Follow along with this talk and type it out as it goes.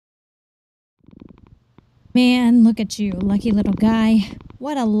Man, look at you, lucky little guy.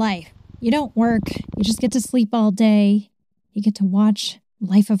 What a life. You don't work, you just get to sleep all day. You get to watch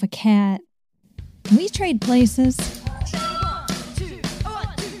Life of a Cat. Can we trade places?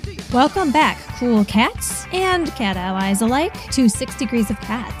 Welcome back, cool cats and cat allies alike, to 6 Degrees of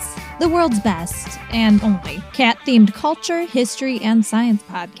Cats, the world's best and only cat-themed culture, history, and science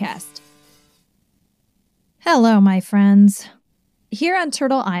podcast. Hello, my friends. Here on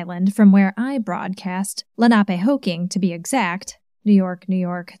Turtle Island, from where I broadcast, Lenapehoking to be exact, New York,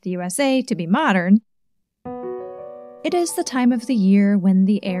 the USA to be modern, it is the time of the year when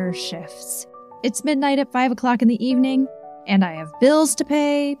the air shifts. It's midnight at 5 o'clock in the evening, and I have bills to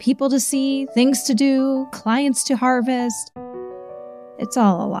pay, people to see, things to do, clients to harvest. It's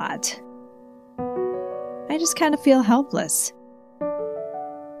all a lot. I just kind of feel helpless.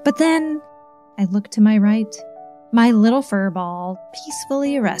 But then, I look to my right, my little fur ball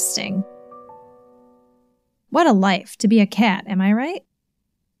peacefully resting. What a life to be a cat, am I right?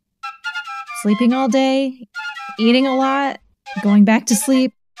 Sleeping all day, eating a lot, going back to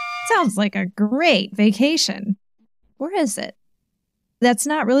sleep. Sounds like a great vacation. Or is it? That's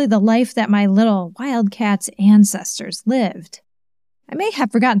not really the life that my little wildcat's ancestors lived. I may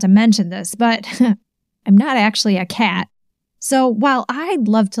have forgotten to mention this, but I'm not actually a cat. So while I'd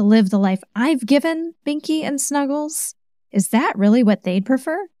love to live the life I've given Binky and Snuggles, is that really what they'd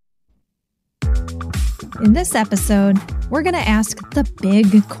prefer? In this episode, we're going to ask the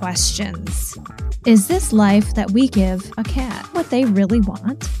big questions. Is this life that we give a cat what they really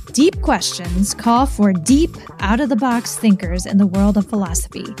want? Deep questions call for deep, out-of-the-box thinkers in the world of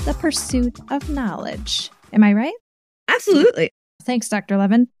philosophy, the pursuit of knowledge. Am I right? Absolutely. Thanks, Dr.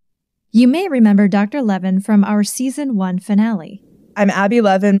 Levin. You may remember Dr. Levin from our Season 1 finale. I'm Abby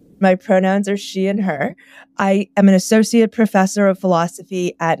Levin. My pronouns are she and her. I am an associate professor of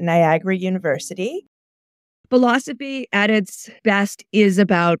philosophy at Niagara University. Philosophy at its best is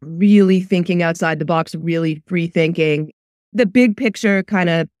about really thinking outside the box, really free thinking. The big picture kind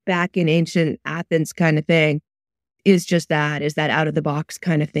of back in ancient Athens kind of thing is just that, is that out of the box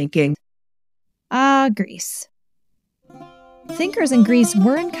kind of thinking. Greece. Thinkers in Greece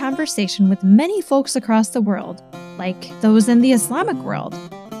were in conversation with many folks across the world, like those in the Islamic world.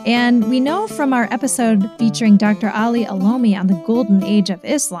 And we know from our episode featuring Dr. Ali Alomi on the Golden Age of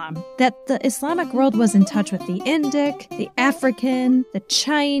Islam that the Islamic world was in touch with the Indic, the African, the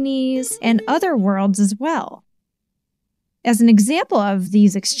Chinese, and other worlds as well. As an example of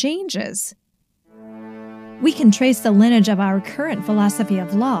these exchanges, we can trace the lineage of our current philosophy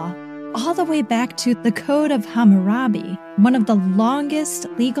of law all the way back to the Code of Hammurabi, one of the longest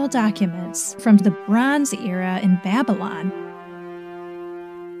legal documents from the Bronze Era in Babylon.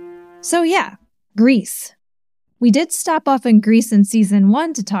 So yeah, Greece. We did stop off in Greece in Season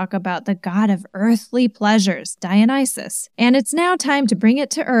 1 to talk about the god of earthly pleasures, Dionysus, and it's now time to bring it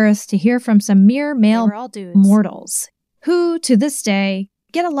to Earth to hear from some mere male mortals, who, to this day,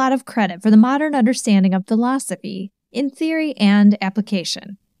 get a lot of credit for the modern understanding of philosophy in theory and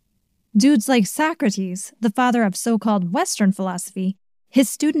application. Dudes like Socrates, the father of so-called Western philosophy, his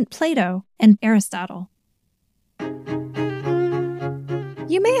student Plato, and Aristotle.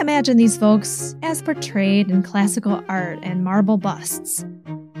 You may imagine these folks as portrayed in classical art and marble busts,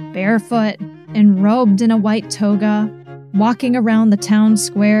 barefoot, enrobed in a white toga, walking around the town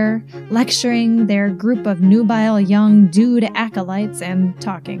square, lecturing their group of nubile young dude acolytes and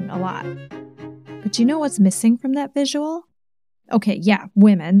talking a lot. But you know what's missing from that visual? Okay, yeah,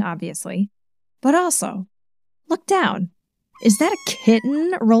 women, obviously. But also, look down. Is that a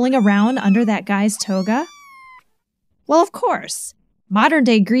kitten rolling around under that guy's toga? Well, of course.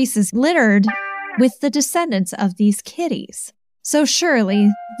 Modern-day Greece is littered with the descendants of these kitties. So surely,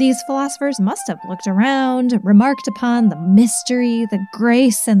 these philosophers must have looked around, remarked upon the mystery, the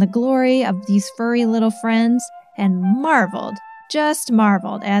grace, and the glory of these furry little friends, and marveled, just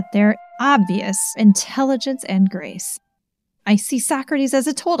marveled at their obvious intelligence and grace. I see Socrates as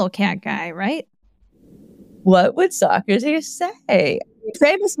a total cat guy, right? What would Socrates say? He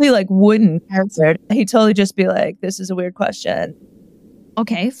famously, wouldn't answer. He'd totally just be like, this is a weird question.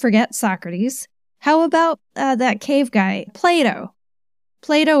 Okay, forget Socrates. How about that cave guy, Plato?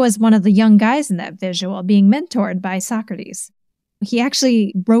 Plato was one of the young guys in that visual being mentored by Socrates. He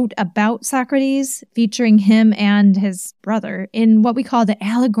actually wrote about Socrates, featuring him and his brother, in what we call the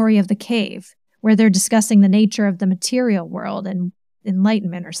Allegory of the Cave, where they're discussing the nature of the material world and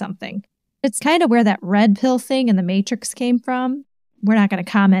enlightenment or something. It's kind of where that red pill thing in the Matrix came from. We're not going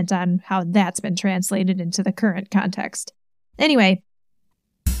to comment on how that's been translated into the current context. Anyway,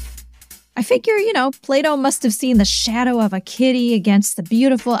 I figure, Plato must have seen the shadow of a kitty against the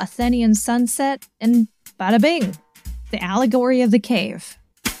beautiful Athenian sunset, and Bada bing. The allegory of the cave.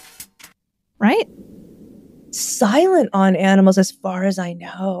 Right? Silent on animals as far as I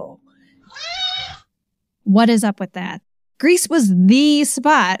know. What is up with that? Greece was the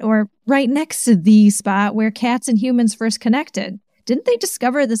spot, or right next to the spot, where cats and humans first connected. Didn't they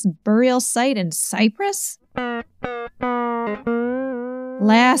discover this burial site in Cyprus?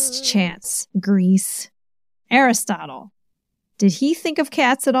 Last chance, Greece. Aristotle. Did he think of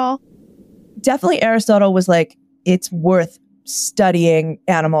cats at all? Definitely Aristotle was like, it's worth studying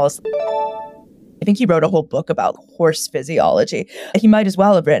animals. I think he wrote a whole book about horse physiology. He might as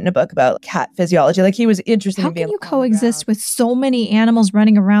well have written a book about cat physiology. Like, he was interested in being... How can you coexist with so many animals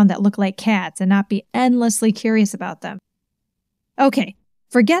running around that look like cats and not be endlessly curious about them? Okay,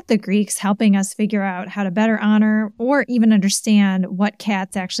 forget the Greeks helping us figure out how to better honor or even understand what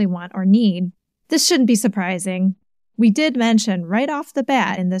cats actually want or need. This shouldn't be surprising. We did mention right off the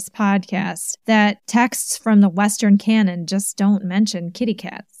bat in this podcast that texts from the Western canon just don't mention kitty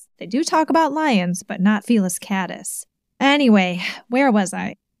cats. They do talk about lions, but not Felis catus. Anyway, where was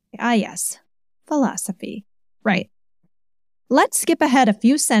I? Ah, yes. Philosophy. Right. Let's skip ahead a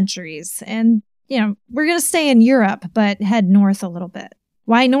few centuries and, we're going to stay in Europe, but head north a little bit.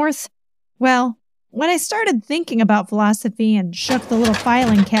 Why north? Well, when I started thinking about philosophy and shook the little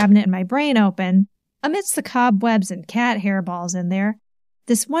filing cabinet in my brain open, amidst the cobwebs and cat hairballs in there,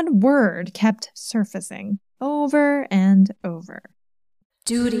 this one word kept surfacing over and over.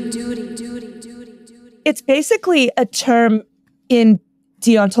 Duty, duty, duty, duty, duty. It's basically a term in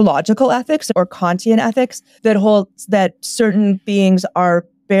deontological ethics or Kantian ethics that holds that certain beings are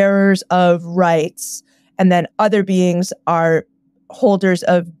bearers of rights and then other beings are holders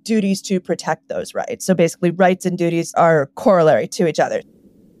of duties to protect those rights. So basically, rights and duties are corollary to each other.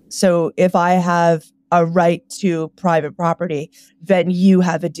 So if I have a right to private property, then you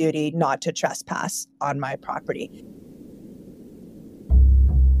have a duty not to trespass on my property.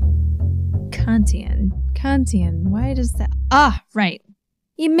 Kantian, why does that... Ah, right.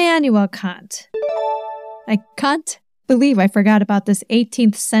 Immanuel Kant. I can't believe I forgot about this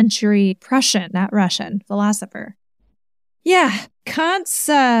 18th century Prussian, not Russian, philosopher. Yeah, Kant's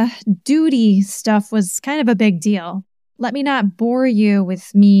duty stuff was kind of a big deal. Let me not bore you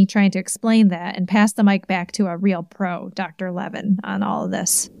with me trying to explain that and pass the mic back to a real pro, Dr. Levin, on all of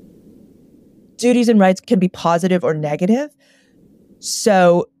this. Duties and rights can be positive or negative.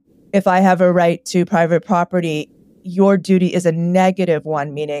 So if I have a right to private property, your duty is a negative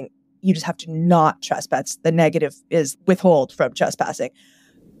one, meaning you just have to not trespass. The negative is withhold from trespassing.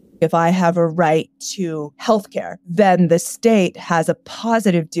 If I have a right to healthcare, then the state has a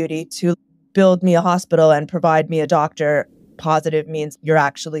positive duty to build me a hospital and provide me a doctor. Positive means you're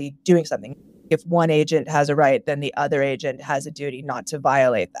actually doing something. If one agent has a right, then the other agent has a duty not to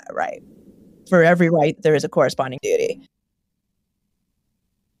violate that right. For every right, there is a corresponding duty.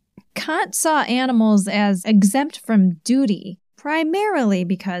 Kant saw animals as exempt from duty, primarily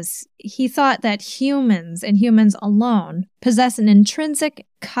because he thought that humans and humans alone possess an intrinsic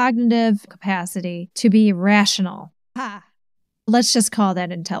cognitive capacity to be rational. Ha! Let's just call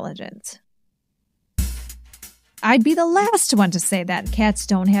that intelligence. I'd be the last one to say that cats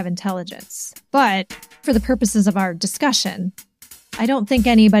don't have intelligence. But for the purposes of our discussion, I don't think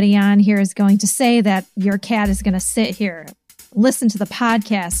anybody on here is going to say that your cat is going to sit here, listen to the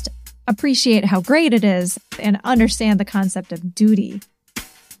podcast, appreciate how great it is, and understand the concept of duty.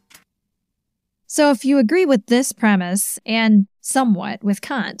 So if you agree with this premise, and somewhat with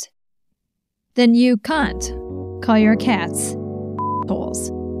Kant, then you can't call your cats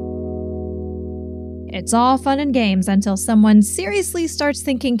holes. It's all fun and games until someone seriously starts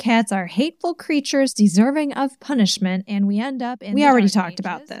thinking cats are hateful creatures deserving of punishment, and we end up in... We already talked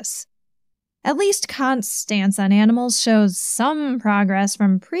about this. At least Kant's stance on animals shows some progress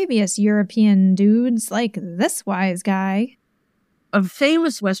from previous European dudes like this wise guy. A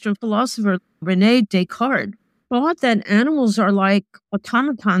famous Western philosopher, René Descartes, thought that animals are like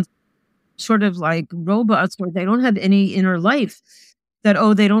automatons, sort of like robots where they don't have any inner life. That,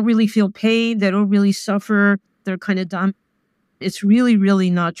 they don't really feel pain, they don't really suffer, they're kind of dumb. It's really, really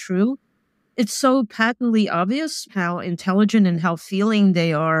not true. It's so patently obvious how intelligent and how feeling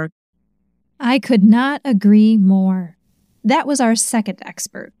they are. I could not agree more. That was our second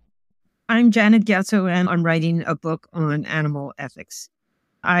expert. I'm Janet Gyatso, and I'm writing a book on animal ethics.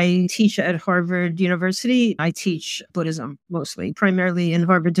 I teach at Harvard University. I teach Buddhism mostly, primarily in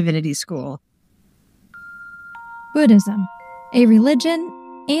Harvard Divinity School. Buddhism, a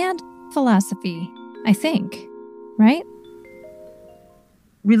religion and philosophy, I think, right?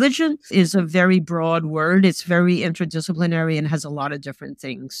 Religion is a very broad word. It's very interdisciplinary and has a lot of different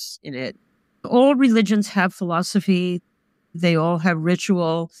things in it. All religions have philosophy. They all have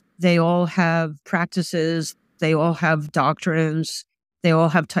ritual. They all have practices. They all have doctrines. They all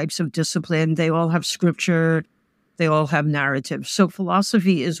have types of discipline. They all have scripture. They all have narrative. So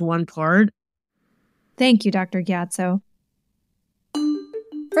philosophy is one part. Thank you, Dr. Gyatso.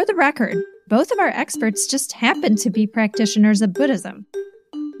 For the record, both of our experts just happen to be practitioners of Buddhism.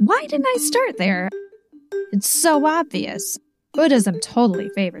 Why didn't I start there? It's so obvious. Buddhism totally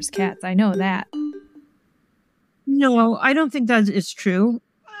favors cats, I know that. No, I don't think that is true.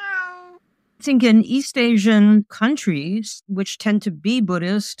 I think in East Asian countries, which tend to be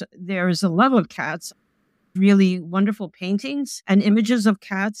Buddhist, there is a love of cats. Really wonderful paintings and images of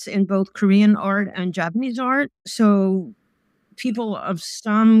cats in both Korean art and Japanese art. So people of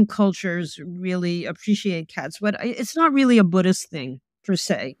some cultures really appreciate cats, but it's not really a Buddhist thing per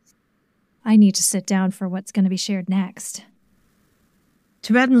se. I need to sit down for what's going to be shared next.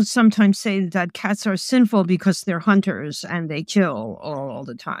 Tibetans sometimes say that cats are sinful because they're hunters and they kill all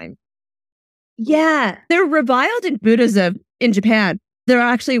the time. Yeah, they're reviled in Buddhism in Japan. There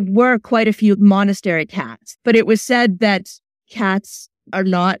actually were quite a few monastery cats, but it was said that cats are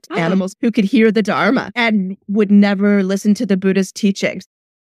not animals who could hear the Dharma and would never listen to the Buddhist teachings.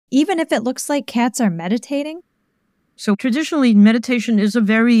 Even if it looks like cats are meditating? So traditionally, meditation is a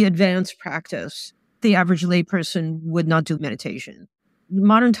very advanced practice. The average layperson would not do meditation. In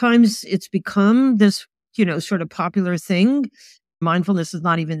modern times, it's become this, sort of popular thing. Mindfulness is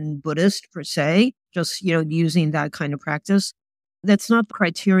not even Buddhist per se, just, using that kind of practice. That's not the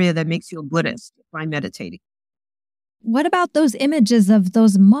criteria that makes you a Buddhist by meditating. What about those images of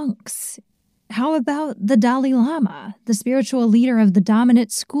those monks? How about the Dalai Lama, the spiritual leader of the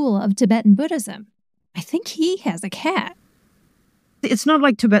dominant school of Tibetan Buddhism? I think he has a cat. It's not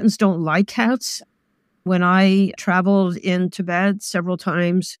like Tibetans don't like cats. When I traveled in Tibet several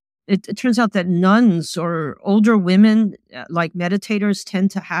times, it turns out that nuns or older women, like meditators,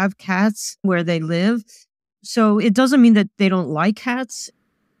 tend to have cats where they live. So it doesn't mean that they don't like cats.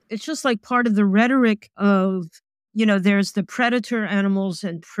 It's just like part of the rhetoric of, there's the predator animals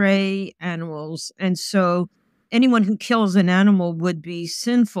and prey animals. And so anyone who kills an animal would be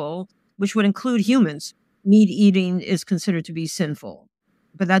sinful, which would include humans. Meat eating is considered to be sinful.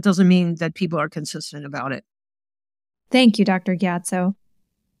 But that doesn't mean that people are consistent about it. Thank you, Dr. Gyatso.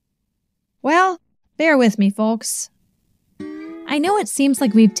 Well, bear with me, folks. I know it seems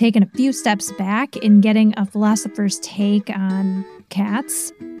like we've taken a few steps back in getting a philosopher's take on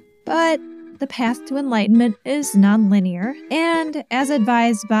cats, but the path to enlightenment is nonlinear, and as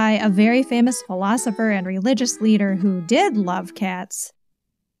advised by a very famous philosopher and religious leader who did love cats,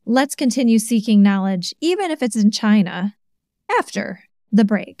 let's continue seeking knowledge, even if it's in China, after the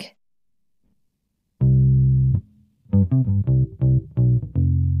break.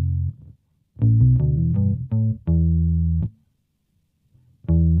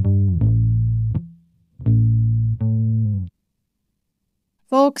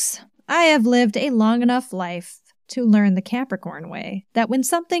 Folks, I have lived a long enough life to learn the Capricorn way, that when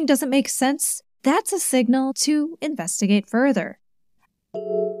something doesn't make sense, that's a signal to investigate further.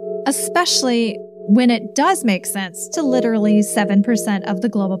 Especially when it does make sense to literally 7% of the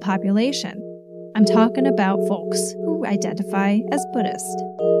global population. I'm talking about folks who identify as Buddhist.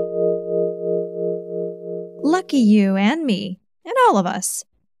 Lucky you and me, and all of us.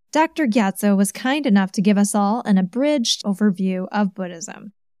 Dr. Gyatso was kind enough to give us all an abridged overview of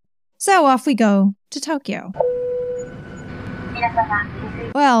Buddhism. So off we go to Tokyo.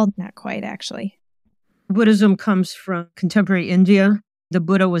 Well, not quite, actually. Buddhism comes from contemporary India. The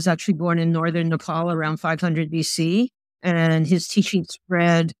Buddha was actually born in northern Nepal around 500 BC, and his teaching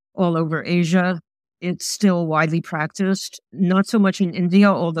spread all over Asia. It's still widely practiced, not so much in India,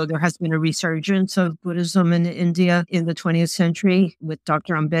 although there has been a resurgence of Buddhism in India in the 20th century with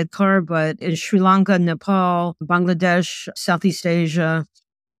Dr. Ambedkar, but in Sri Lanka, Nepal, Bangladesh, Southeast Asia,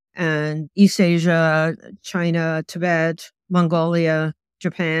 and East Asia, China, Tibet, Mongolia,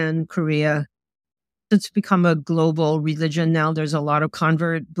 Japan, Korea. It's become a global religion now. There's a lot of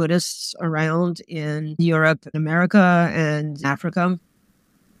convert Buddhists around in Europe, America, and Africa.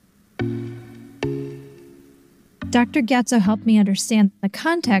 Dr. Gyatso helped me understand the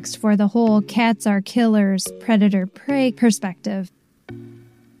context for the whole cats are killers, predator-prey perspective.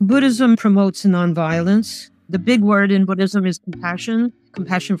 Buddhism promotes nonviolence. The big word in Buddhism is compassion.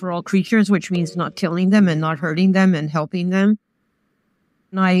 Compassion for all creatures, which means not killing them and not hurting them and helping them.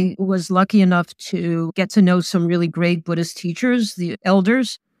 And I was lucky enough to get to know some really great Buddhist teachers, the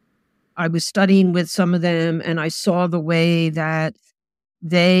elders. I was studying with some of them, and I saw the way that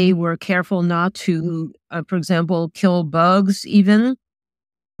they were careful not to, for example, kill bugs even.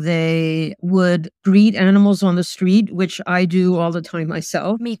 They would greet animals on the street, which I do all the time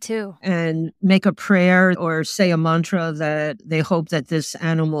myself. Me too. And make a prayer or say a mantra that they hope that this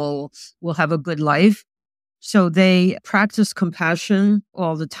animal will have a good life. So they practice compassion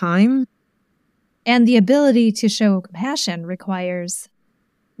all the time. And the ability to show compassion requires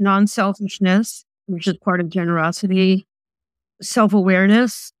non-selfishness, which is part of generosity,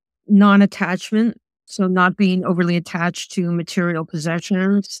 self-awareness, non-attachment, so not being overly attached to material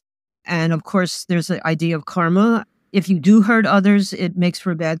possessions. And of course, there's the idea of karma. If you do hurt others, it makes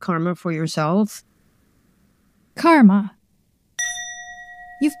for bad karma for yourself. karma.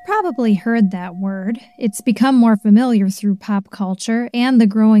 You've probably heard that word. It's become more familiar through pop culture and the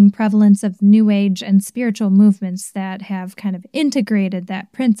growing prevalence of New Age and spiritual movements that have kind of integrated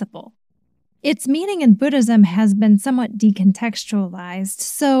that principle. Its meaning in Buddhism has been somewhat decontextualized,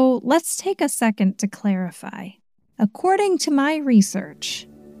 so let's take a second to clarify. According to my research,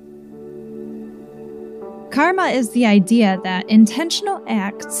 karma is the idea that intentional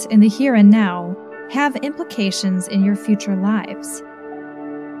acts in the here and now have implications in your future lives.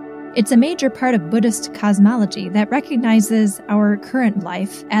 It's a major part of Buddhist cosmology that recognizes our current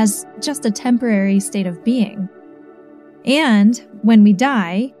life as just a temporary state of being. And when we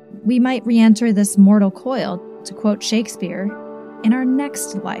die, we might re-enter this mortal coil, to quote Shakespeare, in our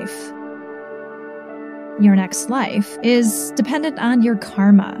next life. Your next life is dependent on your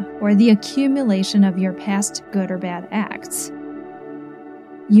karma, or the accumulation of your past good or bad acts.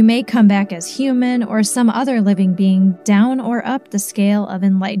 You may come back as human or some other living being down or up the scale of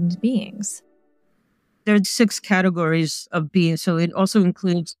enlightened beings. There are 6 categories of beings, so it also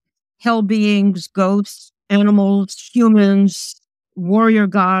includes hell beings, ghosts, animals, humans, warrior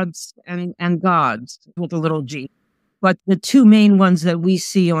gods, and gods with a little g. But the 2 main ones that we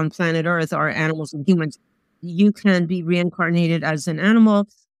see on planet Earth are animals and humans. You can be reincarnated as an animal.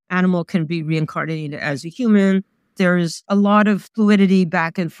 Animal can be reincarnated as a human. There's a lot of fluidity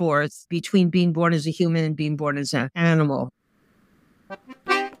back and forth between being born as a human and being born as an animal.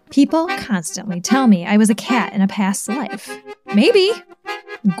 People constantly tell me I was a cat in a past life. Maybe.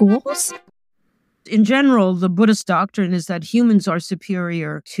 Ghouls? In general, the Buddhist doctrine is that humans are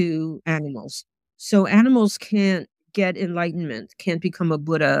superior to animals. So animals can't get enlightenment, can't become a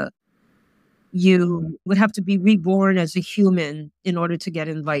Buddha. You would have to be reborn as a human in order to get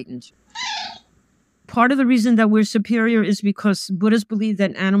enlightened. Part of the reason that we're superior is because Buddhists believe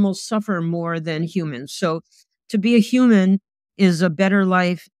that animals suffer more than humans. So to be a human is a better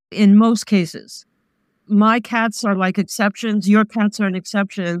life in most cases. My cats are like exceptions. Your cats are an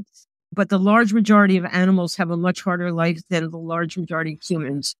exception. But the large majority of animals have a much harder life than the large majority of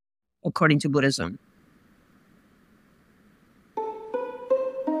humans, according to Buddhism.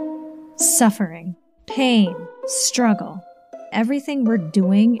 Suffering, pain, struggle. Everything we're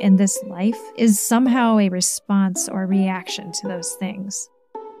doing in this life is somehow a response or reaction to those things.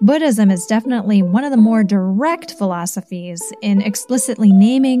 Buddhism is definitely one of the more direct philosophies in explicitly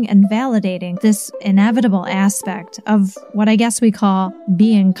naming and validating this inevitable aspect of what I guess we call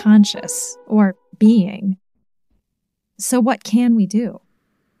being conscious, or being. So what can we do?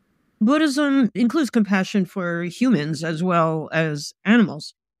 Buddhism includes compassion for humans as well as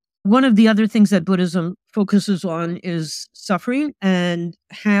animals. One of the other things that Buddhism focuses on is suffering and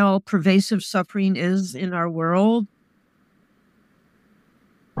how pervasive suffering is in our world.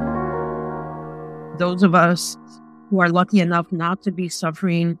 Those of us who are lucky enough not to be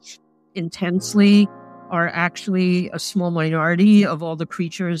suffering intensely are actually a small minority of all the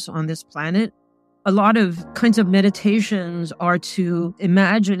creatures on this planet. A lot of kinds of meditations are to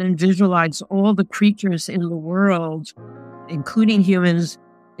imagine and visualize all the creatures in the world, including humans,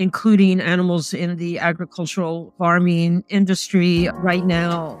 including animals in the agricultural farming industry. Right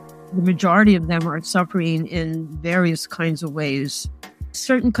now, the majority of them are suffering in various kinds of ways.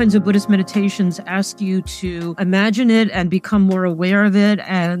 Certain kinds of Buddhist meditations ask you to imagine it and become more aware of it.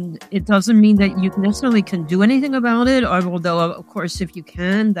 And it doesn't mean that you necessarily can do anything about it, although, of course, if you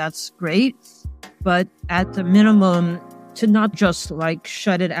can, that's great. But at the minimum, to not just like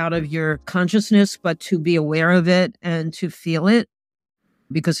shut it out of your consciousness, but to be aware of it and to feel it.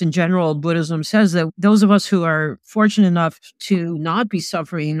 Because in general, Buddhism says that those of us who are fortunate enough to not be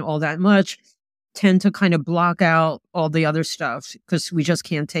suffering all that much tend to kind of block out all the other stuff because we just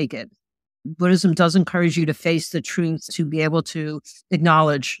can't take it. Buddhism does encourage you to face the truth, to be able to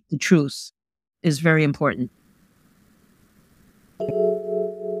acknowledge the truth is very important.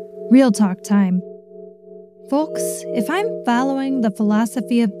 Real talk time. Folks, if I'm following the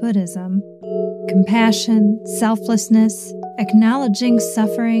philosophy of Buddhism, compassion, selflessness, acknowledging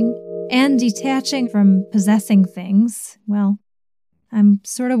suffering, and detaching from possessing things, well, I'm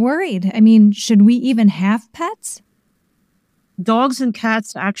sort of worried. I mean, should we even have pets? Dogs and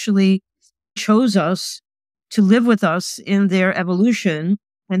cats actually chose us to live with us in their evolution,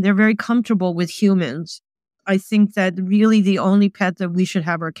 and they're very comfortable with humans. I think that really the only pet that we should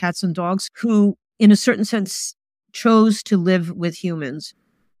have are cats and dogs who, in a certain sense, chose to live with humans.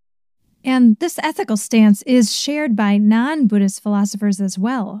 And this ethical stance is shared by non-Buddhist philosophers as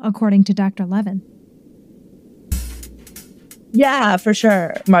well, according to Dr. Levin. Yeah, for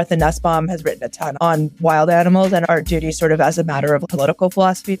sure. Martha Nussbaum has written a ton on wild animals and our duty sort of as a matter of political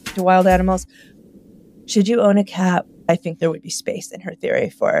philosophy to wild animals. Should you own a cat? I think there would be space in her theory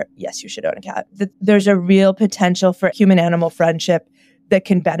for, yes, you should own a cat. There's a real potential for human-animal friendship that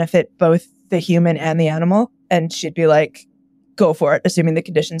can benefit both the human and the animal. And she'd be like, go for it, assuming the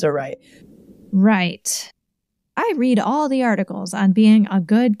conditions are right. Right. I read all the articles on being a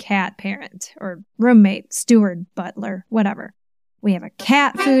good cat parent or roommate, steward, butler, whatever. We have a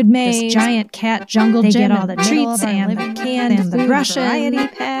cat food maze, this giant cat jungle gym. They get all the treats and the canned and the variety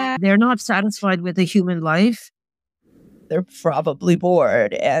pack. They're not satisfied with a human life. They're probably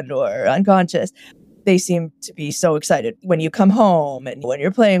bored and or unconscious. They seem to be so excited when you come home and when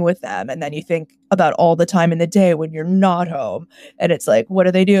you're playing with them. And then you think about all the time in the day when you're not home. And it's like, what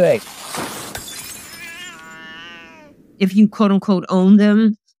are they doing? If you quote unquote own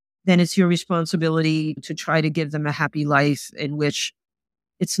them, then it's your responsibility to try to give them a happy life in which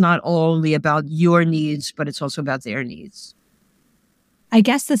it's not only about your needs, but it's also about their needs. I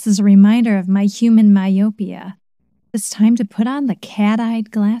guess this is a reminder of my human myopia. It's time to put on the cat-eyed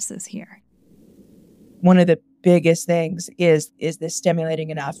glasses here. One of the biggest things is this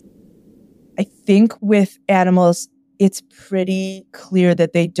stimulating enough? I think with animals, it's pretty clear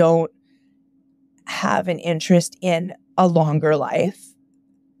that they don't have an interest in a longer life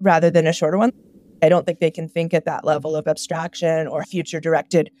rather than a shorter one. I don't think they can think at that level of abstraction or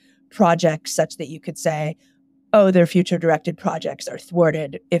future-directed projects such that you could say, oh, their future-directed projects are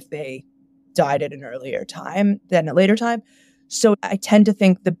thwarted if they died at an earlier time than a later time. So I tend to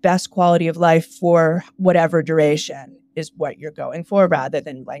think the best quality of life for whatever duration is what you're going for rather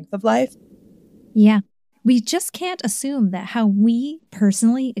than length of life. Yeah. We just can't assume that how we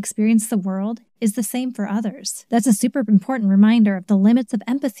personally experience the world is the same for others. That's a super important reminder of the limits of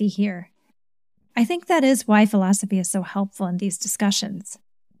empathy here. I think that is why philosophy is so helpful in these discussions.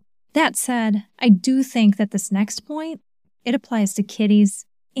 That said, I do think that this next point, it applies to kitties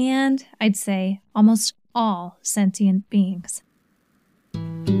and, I'd say, almost all sentient beings.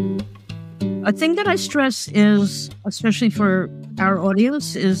 A thing that I stress is, especially for our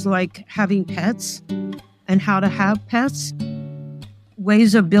audience, is like having pets and how to have pets.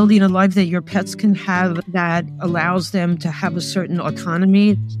 Ways of building a life that your pets can have that allows them to have a certain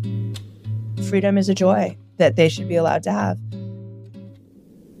autonomy. Freedom is a joy that they should be allowed to have.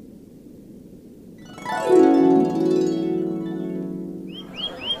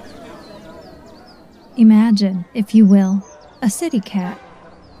 Imagine, if you will, a city cat,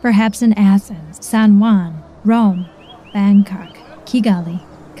 perhaps in Athens, San Juan, Rome, Bangkok, Kigali,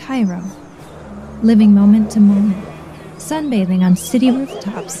 Cairo, living moment to moment, sunbathing on city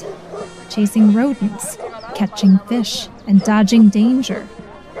rooftops, chasing rodents, catching fish, and dodging danger,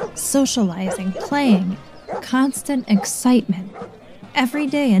 socializing, playing, constant excitement, every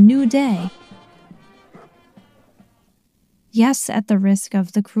day a new day. Yes, at the risk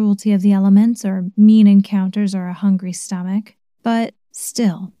of the cruelty of the elements or mean encounters or a hungry stomach, but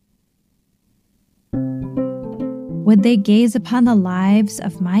still. Would they gaze upon the lives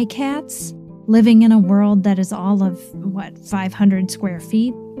of my cats, living in a world that is all of, 500 square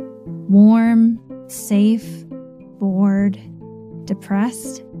feet? Warm, safe, bored,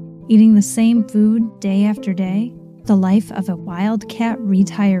 depressed, eating the same food day after day? The life of a wildcat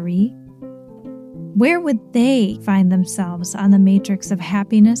retiree? Where would they find themselves on the matrix of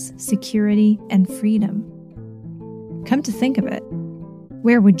happiness, security, and freedom? Come to think of it,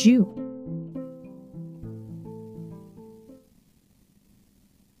 where would you?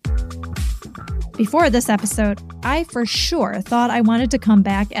 Before this episode, I for sure thought I wanted to come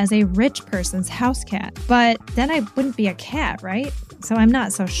back as a rich person's house cat, but then I wouldn't be a cat, right? So I'm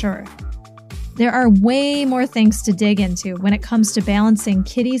not so sure. There are way more things to dig into when it comes to balancing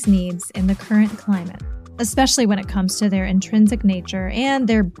kitties' needs in the current climate, especially when it comes to their intrinsic nature and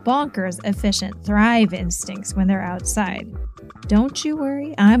their bonkers efficient thrive instincts when they're outside. Don't you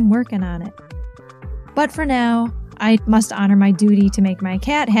worry, I'm working on it. But for now, I must honor my duty to make my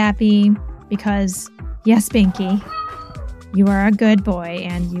cat happy because, yes, Binky, you are a good boy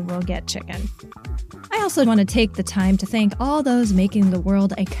and you will get chicken. I also want to take the time to thank all those making the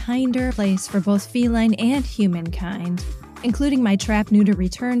world a kinder place for both feline and humankind. including my Trap Neuter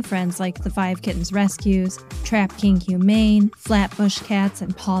Return friends like the 5 Kittens Rescues, Trap King Humane, Flatbush Cats,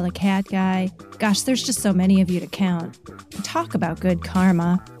 and Paul the Cat Guy. Gosh, there's just so many of you to count. Talk about good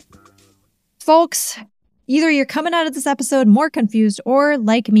karma. Folks, either you're coming out of this episode more confused, or,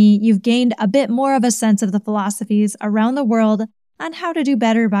 like me, you've gained a bit more of a sense of the philosophies around the world on how to do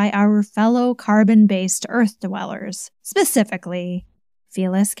better by our fellow carbon-based Earth dwellers, specifically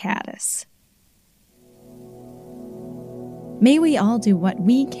Felis catus. May we all do what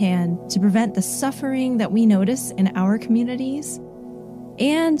we can to prevent the suffering that we notice in our communities,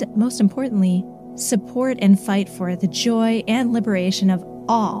 and, most importantly, support and fight for the joy and liberation of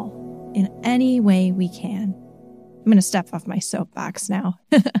all in any way we can. I'm going to step off my soapbox now.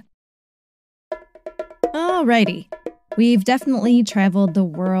 Alrighty. We've definitely traveled the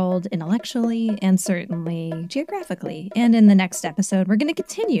world intellectually and certainly geographically. And in the next episode, we're going to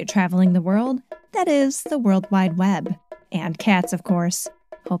continue traveling the world. That is, the World Wide Web. And cats, of course.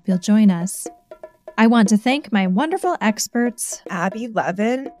 Hope you'll join us. I want to thank my wonderful experts, Abby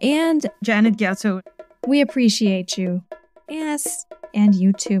Levin and Janet Gyatso. We appreciate you. Yes, and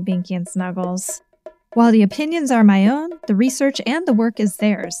you too, Binky and Snuggles. While the opinions are my own, the research and the work is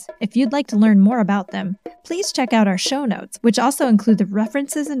theirs. If you'd like to learn more about them, please check out our show notes, which also include the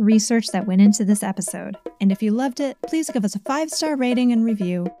references and research that went into this episode. And if you loved it, please give us a 5-star rating and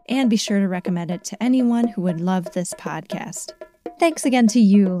review, and be sure to recommend it to anyone who would love this podcast. Thanks again to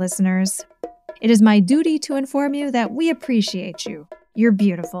you, listeners. It is my duty to inform you that we appreciate you. You're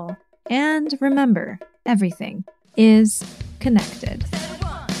beautiful. And remember, everything is connected.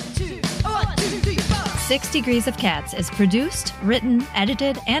 6 Degrees of Cats is produced, written,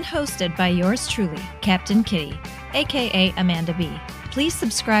 edited, and hosted by yours truly, Captain Kitty, aka Amanda B. Please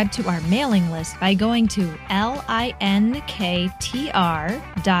subscribe to our mailing list by going to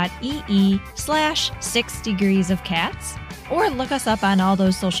linktr.ee/6degreesofcats, or look us up on all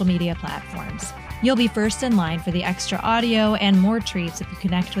those social media platforms. You'll be first in line for the extra audio and more treats if you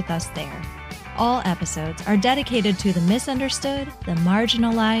connect with us there. All episodes are dedicated to the misunderstood, the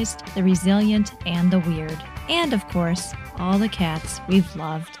marginalized, the resilient, and the weird. And, of course, all the cats we've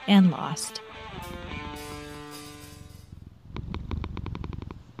loved and lost.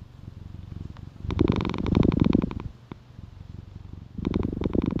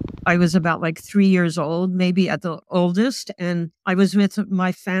 I was about 3 years old, maybe at the oldest, and I was with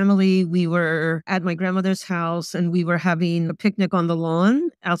my family. We were at my grandmother's house, and we were having a picnic on the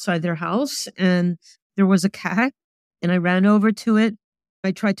lawn outside their house, and there was a cat, and I ran over to it.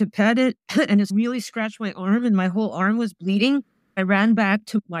 I tried to pet it, and it really scratched my arm, and my whole arm was bleeding. I ran back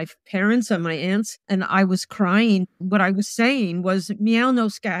to my parents and my aunts, and I was crying. What I was saying was, meow no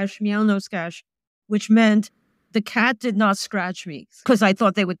scash, which meant the cat did not scratch me, because I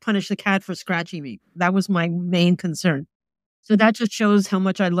thought they would punish the cat for scratching me. That was my main concern. So that just shows how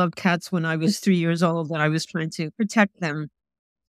much I loved cats when I was 3 years old, that I was trying to protect them.